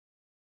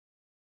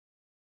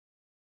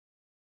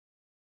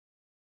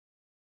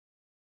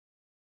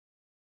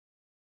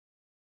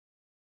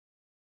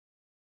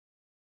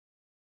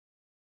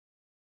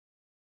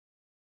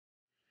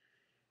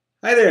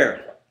Hi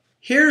there.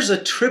 Here's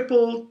a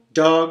triple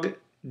dog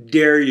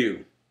dare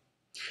you.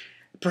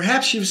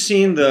 Perhaps you've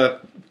seen the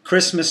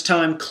Christmas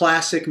time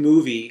classic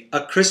movie,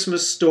 A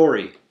Christmas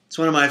Story. It's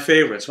one of my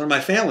favorites, one of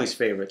my family's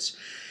favorites.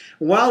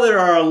 While there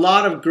are a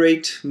lot of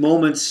great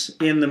moments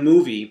in the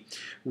movie,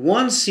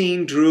 one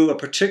scene drew a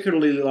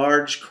particularly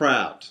large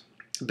crowd.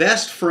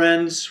 Best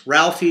friends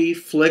Ralphie,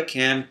 Flick,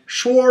 and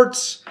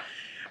Schwartz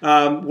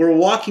were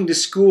walking to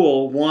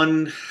school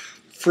one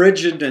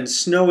frigid and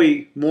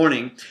snowy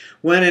morning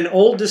when an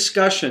old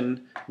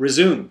discussion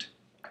resumed.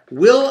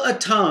 Will a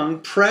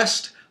tongue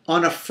pressed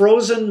on a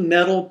frozen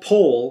metal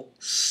pole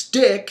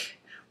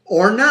stick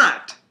or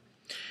not?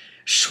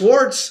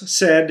 Schwartz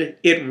said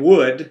it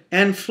would,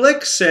 and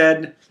Flick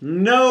said,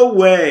 no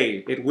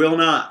way, it will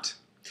not.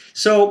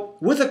 So,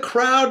 with a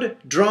crowd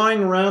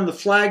drawing around the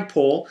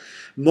flagpole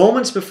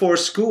moments before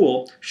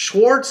school,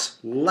 Schwartz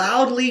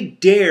loudly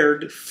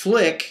dared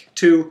Flick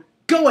to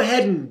go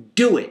ahead and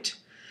do it,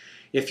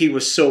 if he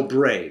was so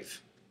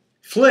brave.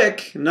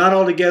 Flick, not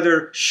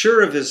altogether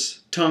sure of his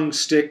tongue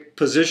stick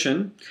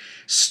position,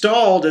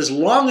 stalled as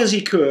long as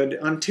he could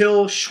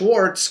until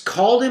Schwartz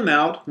called him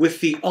out with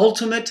the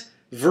ultimate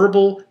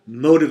verbal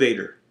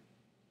motivator.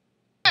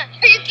 Are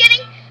you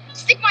kidding?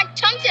 Stick my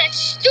tongue to that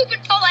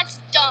stupid pole, that's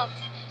dumb.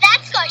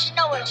 That's because you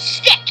know where to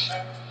stick.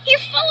 You're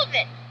full of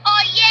it.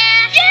 Oh,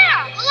 yeah?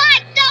 Yeah! Well,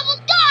 I double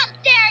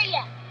dog dare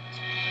you.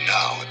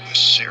 Now it was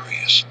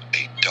serious.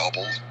 A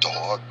double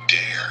dog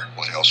dare.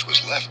 What else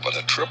was left but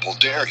a triple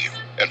dare you?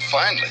 And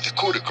finally, the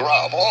coup de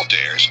grace of all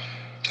dares,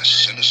 the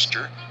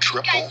sinister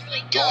triple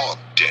dog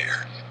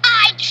dare.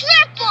 I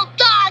triple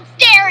dog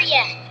dare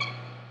you.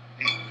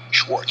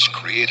 Schwartz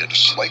created a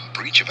slight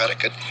breach of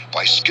etiquette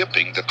by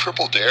skipping the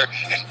triple dare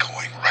and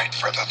going right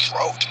for the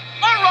throat.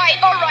 All right,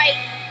 all right.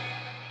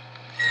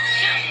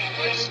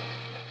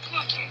 Come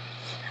on, kid.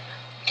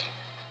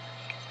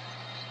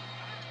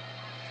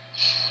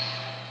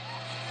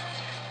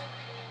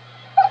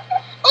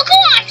 Well, go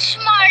on,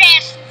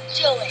 smartass, and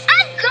do it.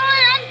 I'm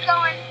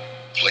going.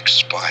 Flick's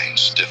spine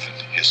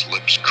stiffened, his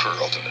lips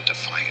curled in a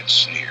defiant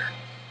sneer.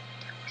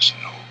 There was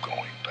no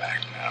going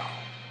back now.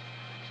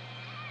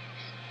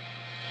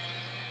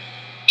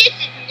 This is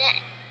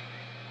next.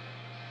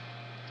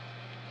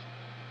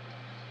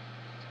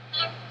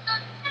 Duck,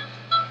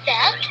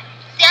 duck,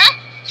 duck,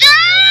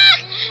 duck,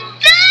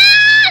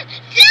 duck,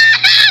 it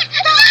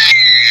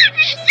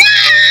really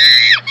works.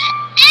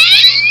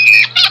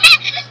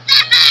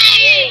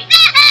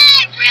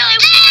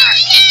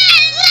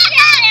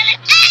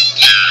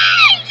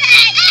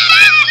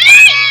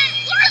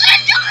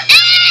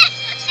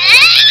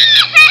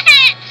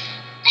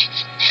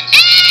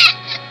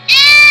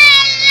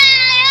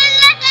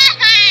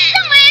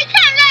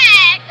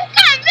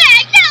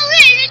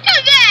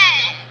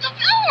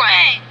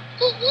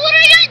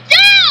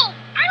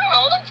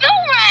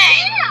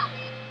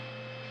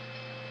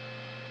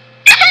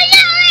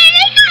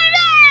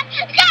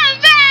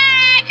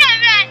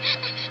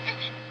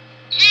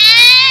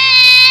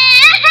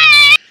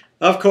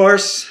 Of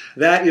course,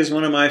 that is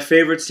one of my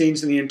favorite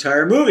scenes in the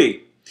entire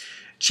movie.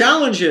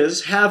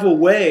 Challenges have a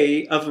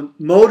way of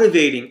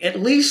motivating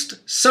at least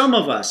some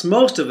of us,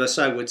 most of us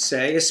I would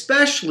say,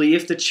 especially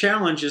if the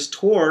challenge is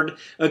toward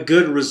a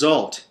good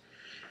result.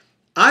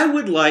 I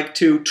would like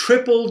to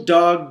triple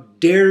dog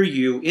dare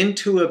you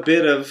into a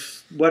bit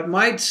of what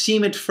might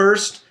seem at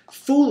first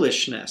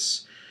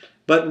foolishness,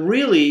 but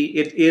really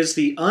it is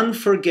the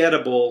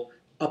unforgettable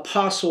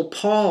Apostle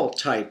Paul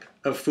type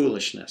of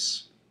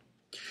foolishness.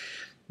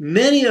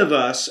 Many of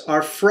us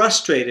are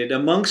frustrated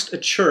amongst a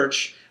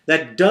church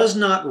that does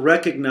not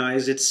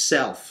recognize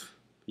itself.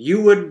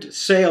 You would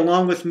say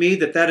along with me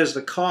that that is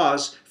the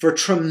cause for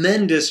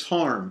tremendous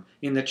harm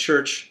in the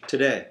church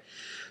today.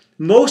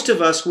 Most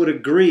of us would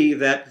agree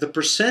that the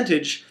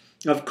percentage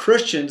of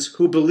Christians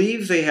who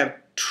believe they have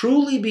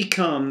truly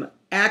become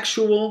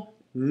actual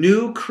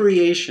new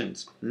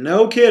creations,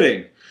 no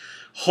kidding,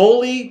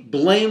 holy,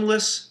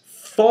 blameless,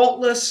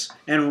 faultless,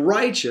 and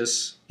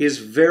righteous is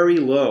very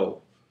low.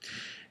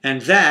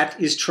 And that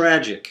is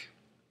tragic.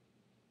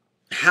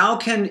 How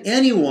can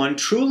anyone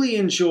truly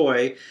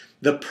enjoy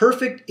the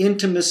perfect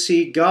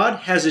intimacy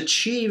God has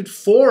achieved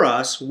for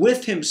us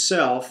with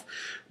Himself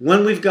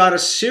when we've got a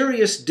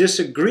serious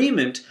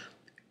disagreement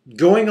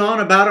going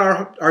on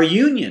about our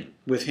union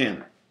with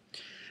Him?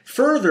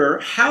 Further,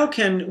 how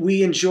can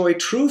we enjoy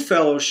true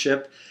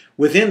fellowship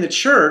within the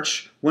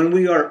church when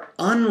we are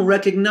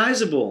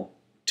unrecognizable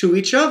to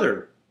each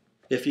other,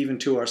 if even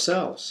to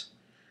ourselves?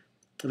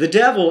 The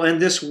devil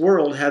and this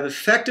world have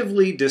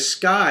effectively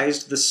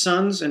disguised the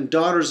sons and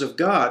daughters of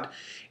God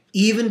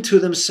even to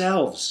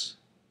themselves.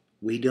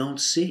 We don't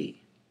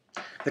see.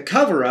 The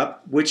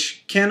cover-up,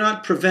 which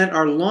cannot prevent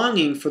our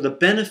longing for the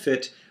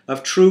benefit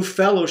of true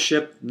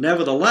fellowship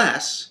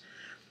nevertheless,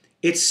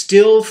 it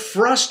still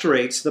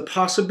frustrates the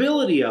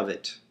possibility of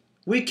it.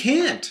 We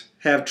can't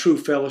have true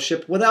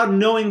fellowship without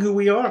knowing who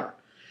we are.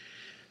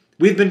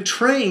 We've been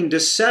trained to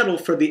settle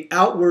for the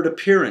outward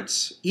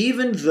appearance,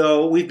 even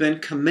though we've been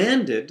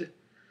commanded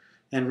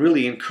and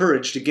really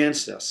encouraged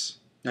against it.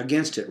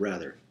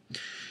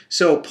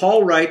 So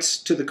Paul writes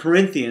to the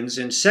Corinthians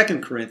in 2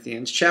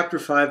 Corinthians chapter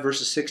 5,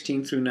 verses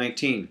 16 through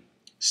 19.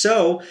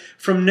 So,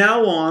 from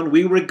now on,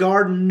 we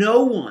regard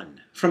no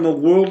one from a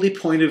worldly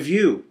point of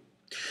view.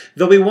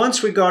 Though we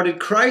once regarded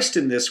Christ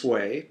in this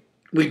way,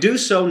 we do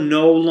so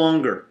no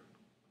longer.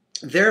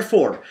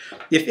 Therefore,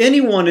 if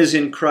anyone is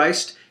in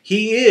Christ,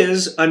 he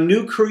is a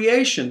new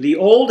creation. The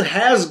old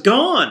has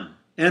gone,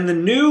 and the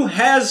new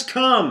has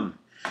come.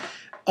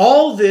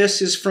 All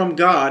this is from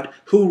God,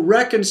 who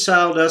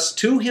reconciled us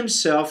to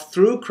himself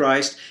through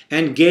Christ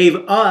and gave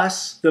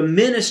us the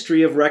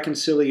ministry of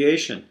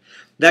reconciliation.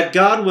 That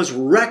God was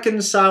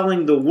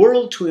reconciling the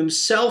world to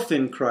himself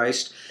in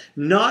Christ,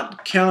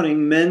 not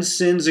counting men's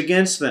sins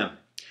against them.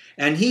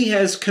 And he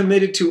has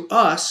committed to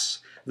us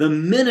the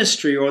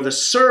ministry or the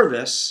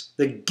service,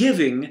 the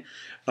giving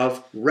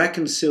of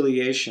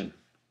reconciliation.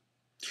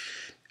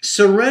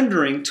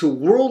 Surrendering to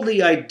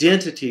worldly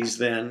identities,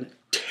 then,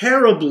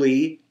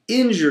 terribly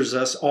injures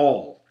us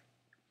all.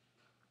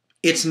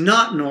 It's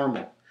not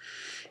normal.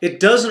 It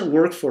doesn't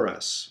work for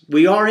us.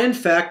 We are, in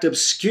fact,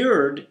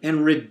 obscured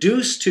and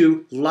reduced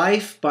to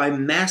life by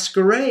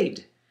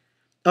masquerade,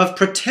 of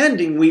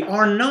pretending we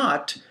are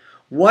not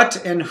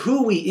what and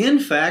who we, in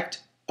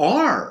fact,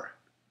 are.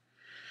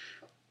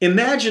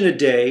 Imagine a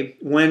day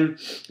when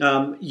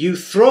you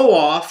throw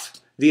off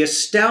the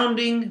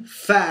astounding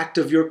fact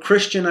of your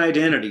Christian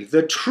identity,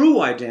 the true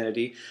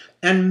identity,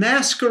 and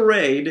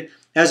masquerade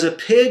as a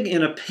pig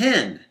in a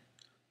pen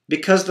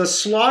because the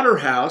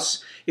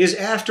slaughterhouse is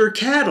after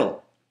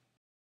cattle.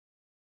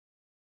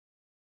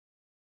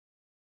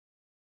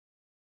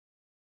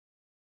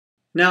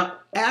 Now,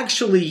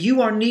 actually,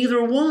 you are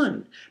neither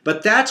one,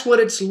 but that's what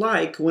it's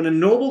like when a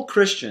noble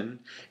Christian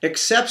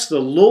accepts the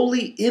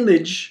lowly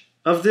image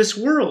of this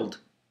world,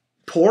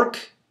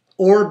 pork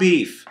or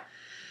beef.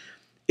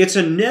 It's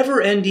a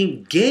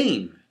never-ending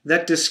game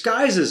that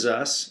disguises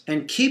us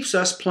and keeps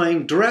us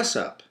playing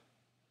dress-up.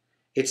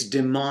 It's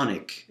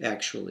demonic,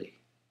 actually,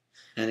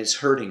 and it's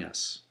hurting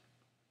us.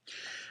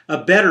 A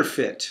better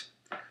fit,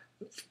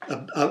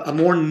 a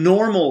more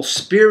normal,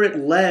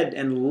 spirit-led,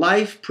 and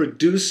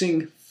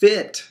life-producing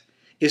fit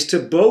is to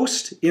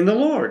boast in the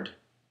Lord.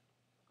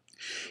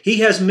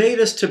 He has made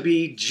us to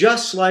be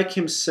just like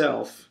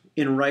himself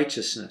in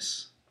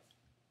righteousness,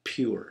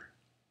 pure.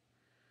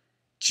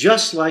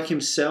 Just like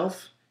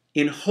himself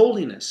in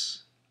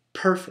holiness,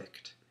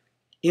 perfect.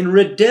 In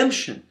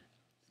redemption,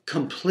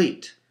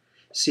 complete.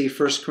 See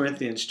 1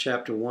 Corinthians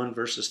chapter 1,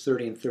 verses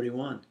 30 and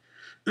 31.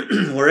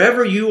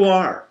 Wherever you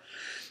are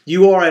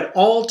at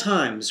all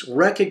times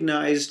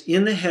recognized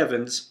in the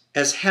heavens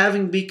as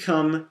having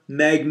become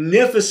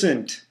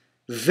magnificent,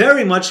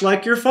 very much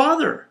like your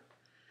Father.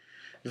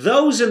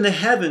 Those in the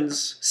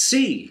heavens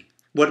see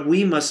what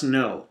we must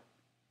know.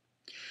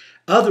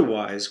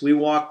 Otherwise, we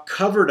walk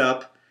covered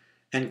up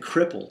and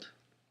crippled.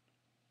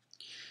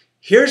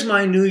 Here's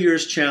my New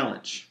Year's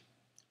challenge,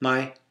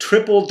 my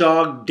triple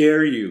dog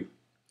dare you.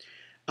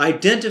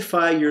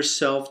 Identify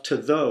yourself to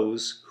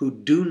those who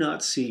do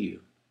not see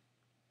you.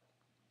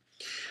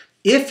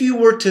 If you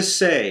were to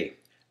say,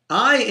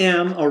 I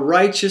am a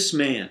righteous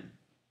man,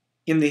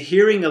 in the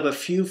hearing of a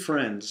few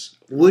friends,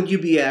 would you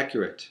be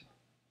accurate?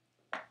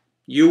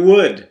 You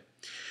would.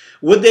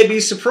 Would they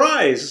be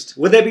surprised?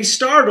 Would they be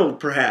startled,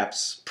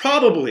 perhaps?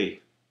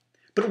 Probably.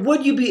 But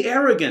would you be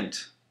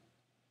arrogant?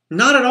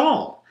 Not at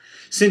all,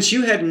 since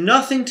you had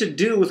nothing to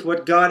do with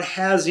what God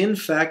has in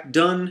fact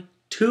done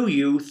to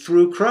you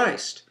through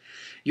Christ.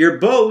 Your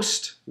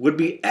boast would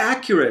be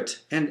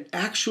accurate, and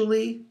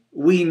actually,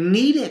 we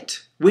need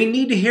it. We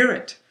need to hear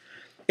it.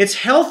 It's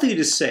healthy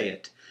to say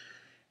it,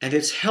 and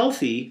it's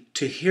healthy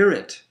to hear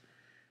it.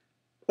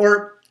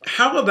 Or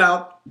how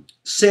about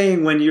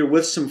saying when you're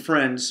with some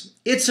friends,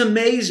 it's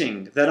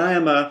amazing that I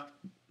am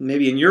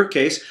maybe in your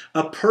case,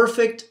 a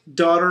perfect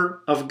daughter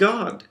of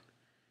God.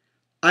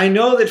 I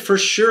know that for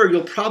sure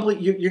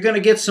you're going to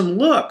get some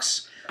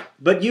looks,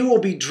 but you will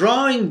be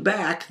drawing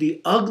back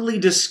the ugly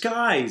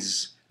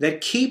disguise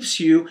that keeps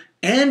you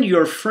and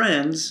your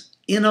friends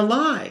in a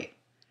lie.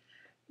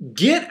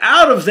 Get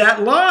out of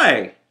that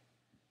lie.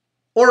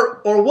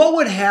 Or what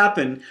would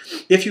happen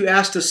if you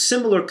asked a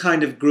similar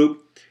kind of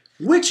group,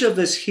 which of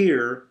us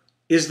here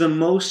is the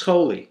most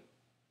holy?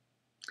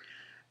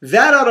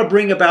 That ought to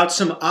bring about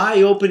some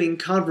eye-opening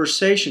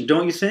conversation,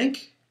 don't you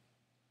think?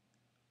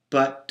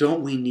 But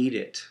don't we need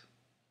it?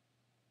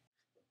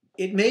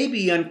 It may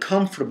be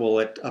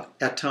uncomfortable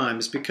at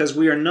times because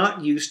we are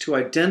not used to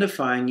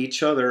identifying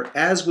each other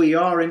as we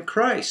are in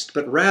Christ,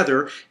 but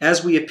rather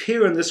as we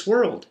appear in this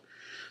world.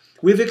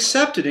 We've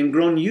accepted and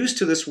grown used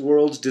to this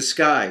world's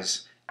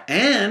disguise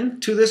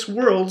and to this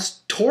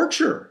world's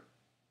torture.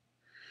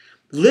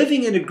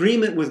 Living in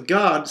agreement with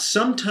God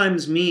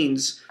sometimes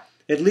means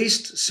at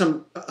least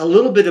a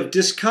little bit of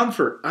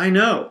discomfort, I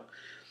know.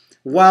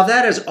 While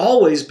that has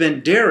always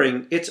been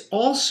daring, it's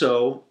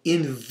also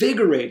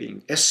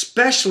invigorating,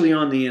 especially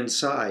on the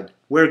inside,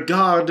 where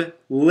God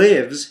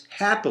lives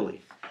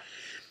happily.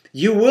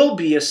 You will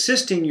be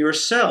assisting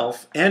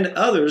yourself and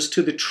others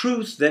to the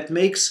truth that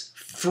makes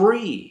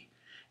free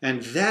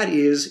And that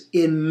is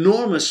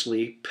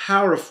enormously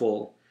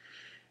powerful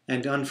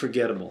and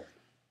unforgettable.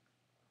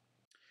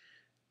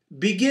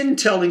 Begin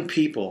telling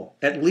people,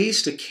 at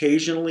least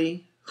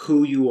occasionally,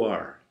 who you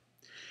are.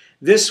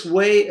 This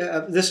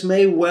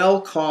may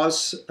well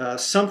cause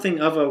something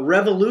of a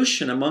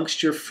revolution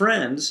amongst your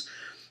friends,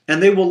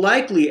 and they will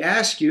likely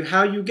ask you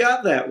how you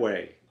got that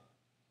way.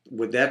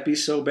 Would that be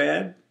so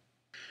bad?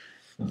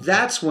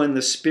 That's when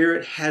the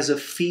Spirit has a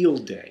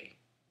field day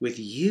with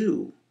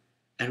you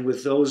and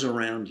with those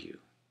around you.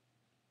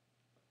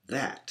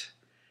 That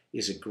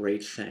is a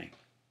great thing.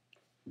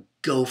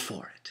 Go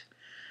for it.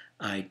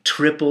 I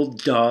triple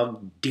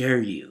dog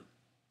dare you.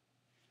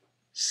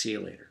 See you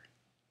later.